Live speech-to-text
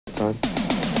time.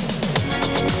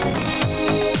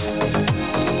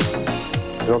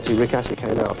 And obviously Rick Astley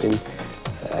came out in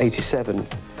 '87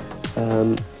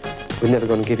 with Never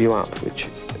Gonna Give You Up, which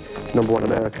 #1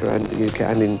 in America and the UK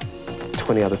and in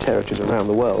 20 other territories around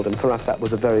the world, and for us that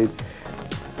was a very,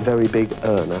 very big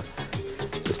earner.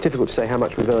 It's difficult to say how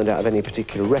much we've earned out of any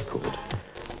particular record,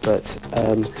 but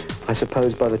I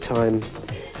suppose by the time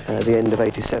the end of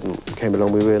 '87 came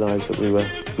along, we realised that we were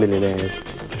millionaires,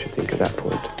 I should think, at that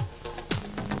point.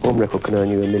 One record can earn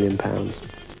you £1 million,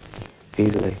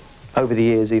 easily. Over the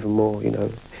years, even more, you know,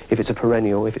 if it's a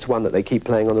perennial, if it's one that they keep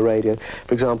playing on the radio.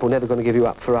 For example, Never Gonna Give You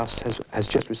Up for us has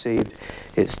just received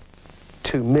its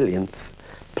 2 millionth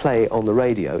play on the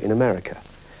radio in America.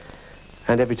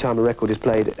 And every time a record is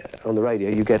played on the radio,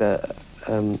 you get a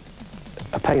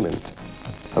payment,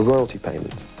 a royalty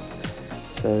payment.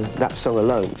 So that song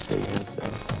alone, see, has,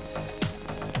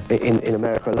 in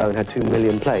America alone, had 2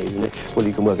 million plays. And well,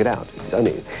 you can work it out.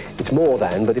 It's more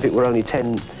than, but if it were only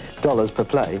 $10 per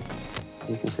play,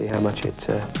 you can see how much it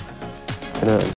can earn.